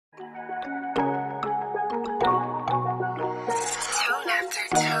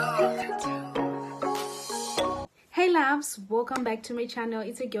loves, welcome back to my channel.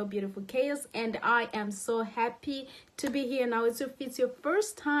 It's a girl Beautiful Chaos, and I am so happy to be here. Now if it's your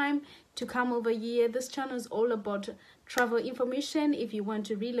first time to come over here, this channel is all about travel information. If you want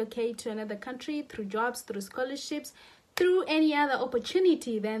to relocate to another country through jobs, through scholarships, through any other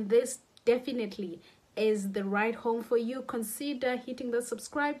opportunity, then this definitely is the right home for you. Consider hitting the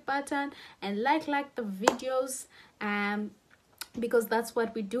subscribe button and like the videos, because that's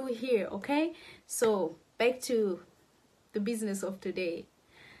what we do here. Okay, so back to the business of today.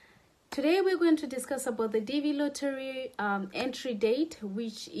 Today we're going to discuss about the DV lottery entry date,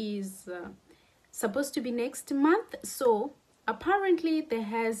 which is supposed to be next month. So apparently there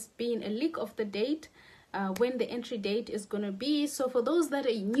has been a leak of the date, when the entry date is going to be. So for those that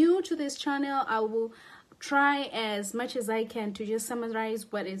are new to this channel, I will try as much as I can to just summarize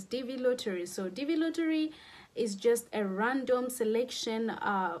what is DV lottery. So DV lottery is just a random selection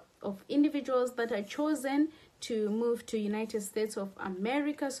of individuals that are chosen to move to United States of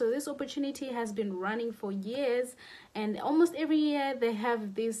America. So this opportunity has been running for years, and almost every year they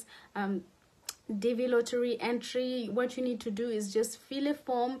have this DV lottery entry. What you need to do is just fill a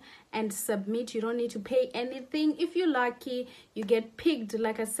form and submit. You don't need to pay anything. If you're lucky, you get picked.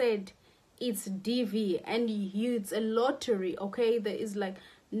 Like I said, it's DV and it's a lottery. Okay, there is like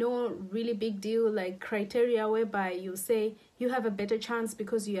no really big deal like criteria whereby you say you have a better chance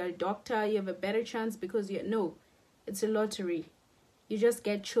because you're a doctor, you have a better chance because you're no, it's a lottery. You just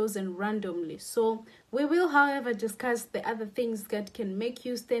get chosen randomly. So we will, however, discuss the other things that can make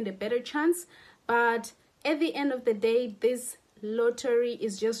you stand a better chance. But at the end of the day, this lottery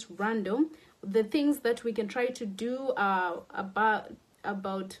is just random. The things that we can try to do are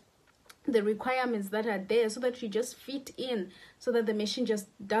about the requirements that are there, so that you just fit in, so that the machine just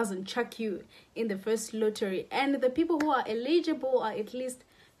doesn't chuck you in the first lottery. And the people who are eligible are at least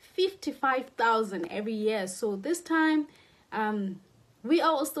 55,000 every year. So this time we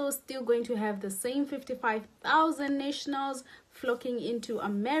are also still going to have the same 55,000 nationals flocking into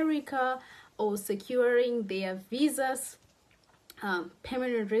America or securing their visas,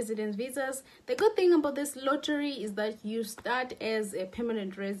 permanent residence visas. The good thing about this lottery is that you start as a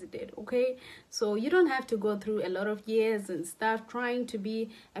permanent resident. Okay, so you don't have to go through a lot of years and stuff trying to be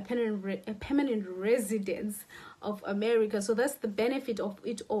a permanent resident of America. So that's the benefit of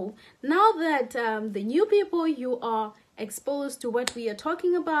it all. Now that the new people, you are exposed to what we are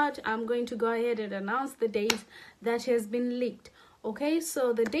talking about, I'm going to go ahead and announce the date that has been leaked. Okay,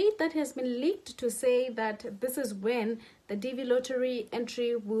 so the date that has been leaked to say that this is when the DV lottery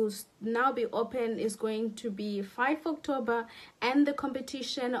entry will now be open is going to be 5 October, and the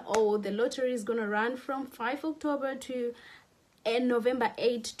competition or the lottery is going to run from 5 October to November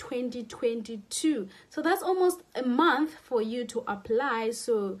 8, 2022. So that's almost a month for you to apply.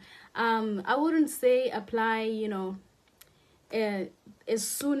 So I wouldn't say apply, you know, as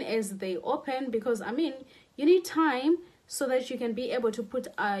soon as they open, because I mean you need time so that you can be able to put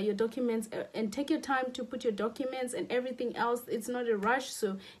your documents and take your time to put your documents and everything else. It's not a rush.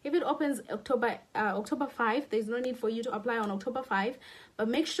 So if it opens October 5, there's no need for you to apply on October 5, but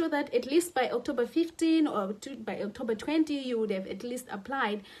make sure that at least by October 15 or by October 20 you would have at least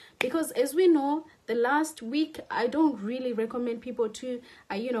applied, because as we know, the last week I don't really recommend people to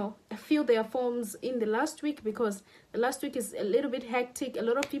fill their forms in the last week, because the last week is a little bit hectic. A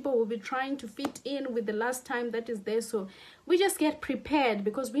lot of people will be trying to fit in with the last time that is there. So we just get prepared,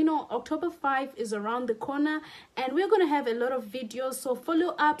 because we know October 5 is around the corner, and we're going to have a lot of videos. So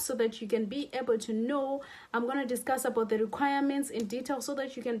follow up so that you can be able to know. I'm going to discuss about the requirements in detail so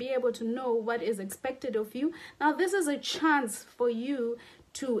that you can be able to know what is expected of you. Now this is a chance for you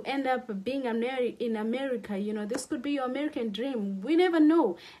to end up being in America. You know, this could be your American dream. We never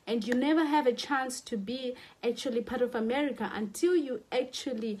know, and you never have a chance to be actually part of America until you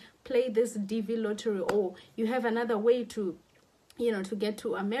actually play this DV lottery, or you have another way to, you know, to get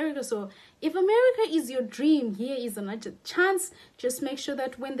to America. So if America is your dream, here is another chance. Just make sure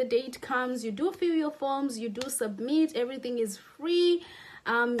that when the date comes, you do fill your forms, you do submit. Everything is free.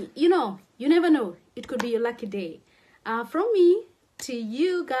 You know, you never know, it could be your lucky day. From me to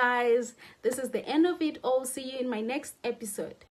you guys, this is the end of it all. See you in my next episode.